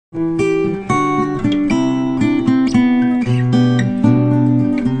Never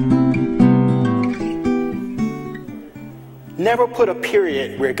put a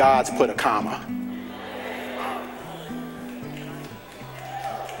period where God's put a comma.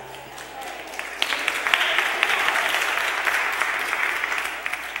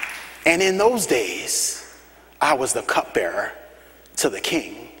 And in those days, I was the cupbearer to the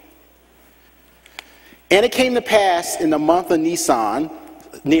king. And it came to pass in the month of Nisan,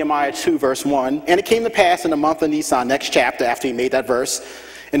 Nehemiah 2 verse 1, and it came to pass in the month of Nisan, next chapter after he made that verse,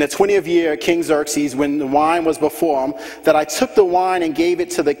 in the 20th year of King Xerxes, when the wine was before him, that I took the wine and gave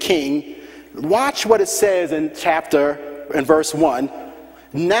it to the king. Watch what it says in verse 1.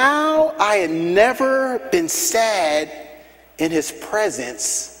 Now I had never been sad in his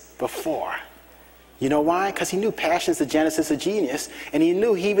presence before. You know why? Because he knew passion's the genesis of genius, and he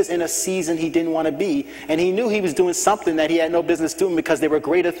knew he was in a season he didn't want to be, and he knew he was doing something that he had no business doing because there were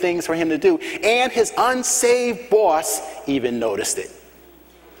greater things for him to do, and his unsaved boss even noticed it.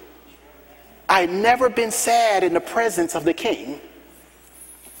 I had never been sad in the presence of the king.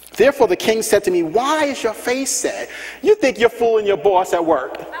 Therefore the king said to me, why is your face sad? You think you're fooling your boss at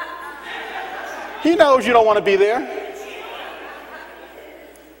work. He knows you don't want to be there.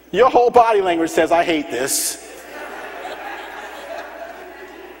 Your whole body language says, I hate this.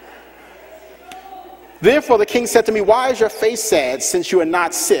 Therefore the king said to me, why is your face sad since you are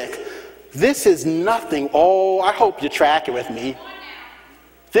not sick? This is nothing. Oh, I hope you're tracking with me.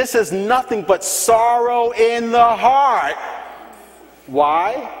 This is nothing but sorrow in the heart.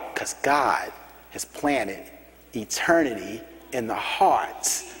 Why? Because God has planted eternity in the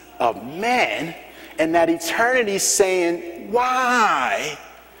hearts of men, and that eternity is saying, why?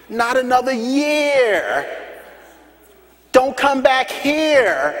 Not another year. Don't come back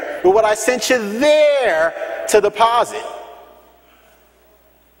here with what I sent you there to deposit.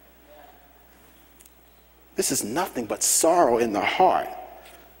 This is nothing but sorrow in the heart.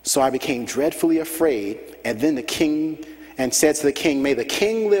 So I became dreadfully afraid, and then the king, and said to the king, may the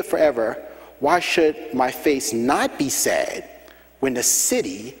king live forever. Why should my face not be sad when the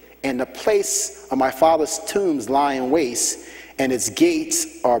city and the place of my father's tombs lie in waste, and its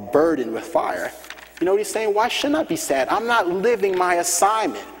gates are burdened with fire? You know what he's saying? Why shouldn't I be sad? I'm not living my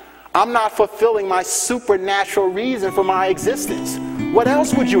assignment. I'm not fulfilling my supernatural reason for my existence. What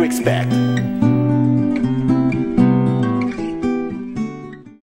else would you expect?